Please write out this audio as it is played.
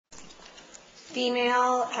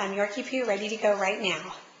female Yorkiepoo ready to go right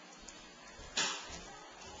now.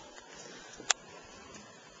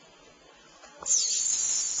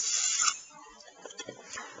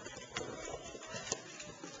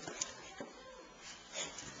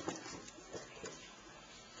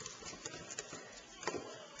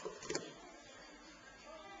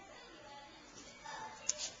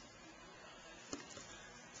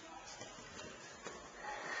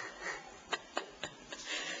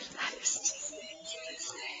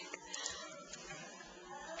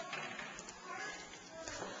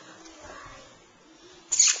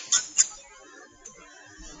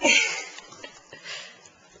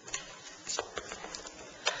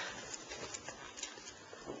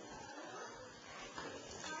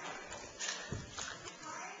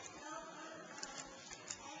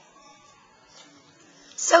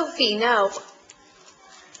 Sophie, no.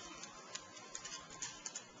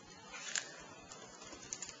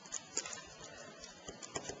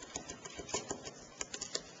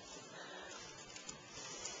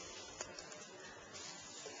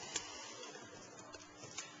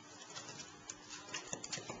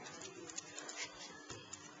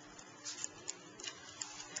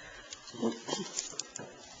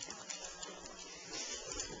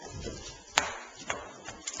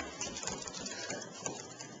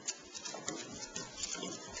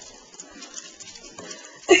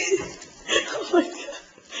 Oh my God.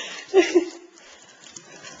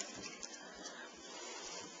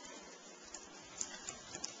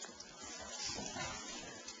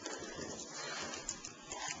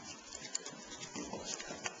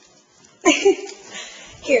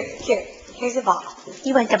 Here's a ball.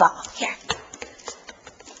 You want the ball. Here.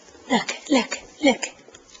 Look.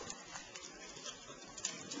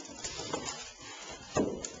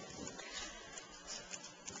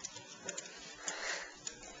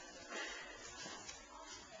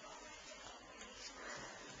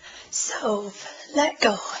 So, let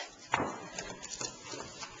go.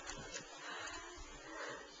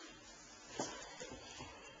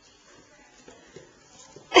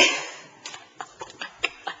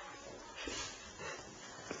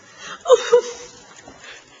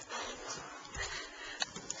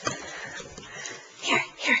 Here.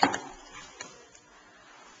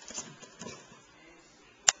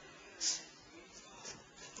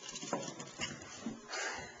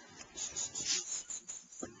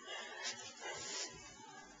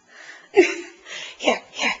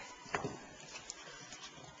 Here.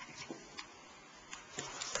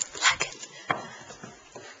 Look.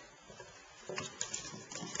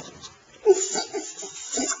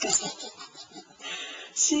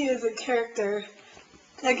 She is a character.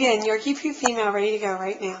 Again, Yorkiepoo female ready to go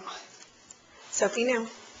right now. Sophie, no.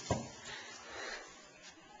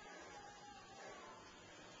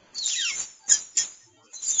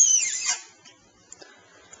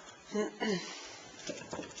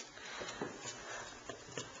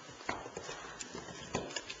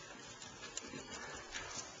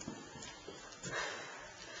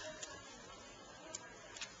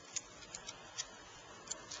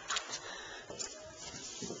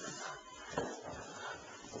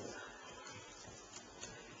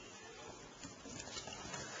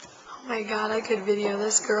 Oh my God, I could video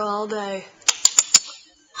this girl all day.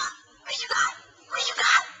 What you got?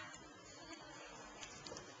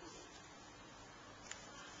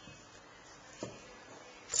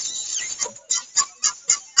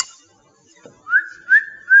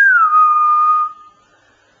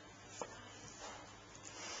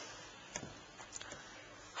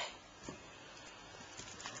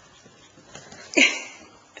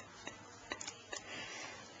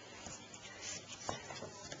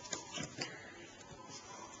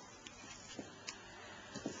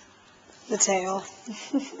 The tail.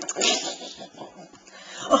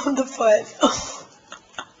 On the foot.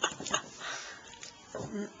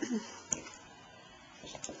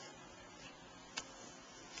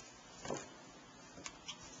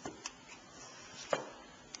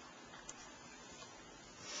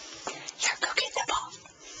 Here, go get the ball.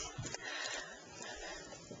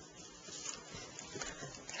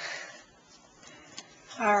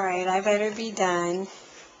 Alright, I better be done.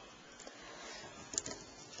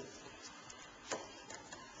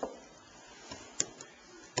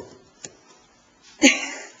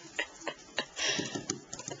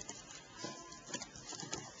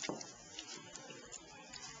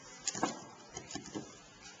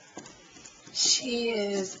 She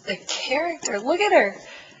is a character. Look at her.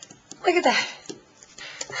 Look at that.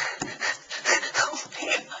 Oh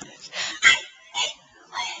my gosh.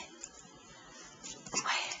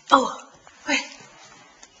 Wait. Oh, wait.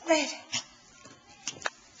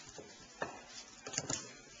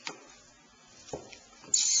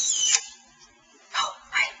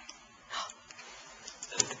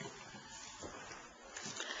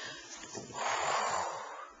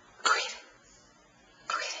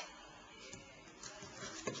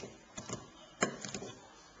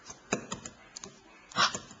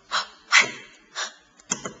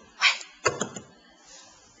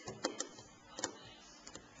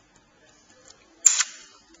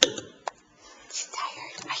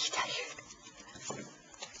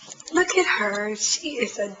 Look at her. She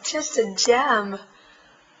is just a gem.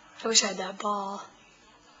 I wish I had that ball.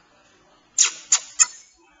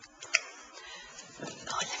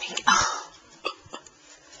 Oh, let me. Oh.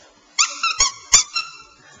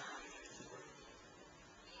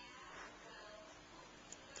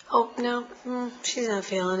 Oh, no, she's not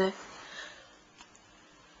feeling it.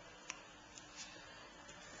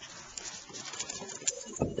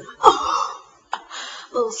 Oh, a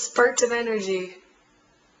little spurt of energy.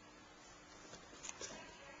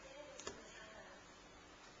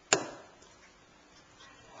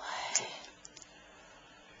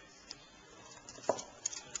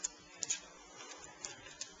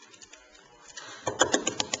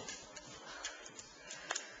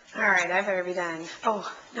 All right, I better be done.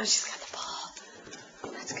 Oh, no, she's got the ball.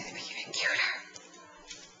 That's going to be even cuter.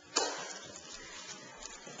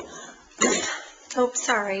 Oh,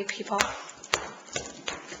 sorry, people.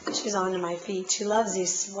 She's onto my feet. She loves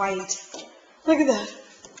these white. Look at that.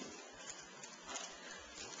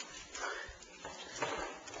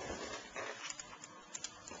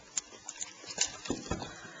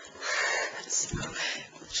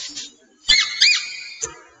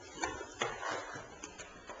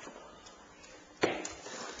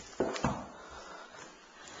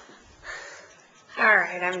 All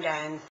right, I'm done.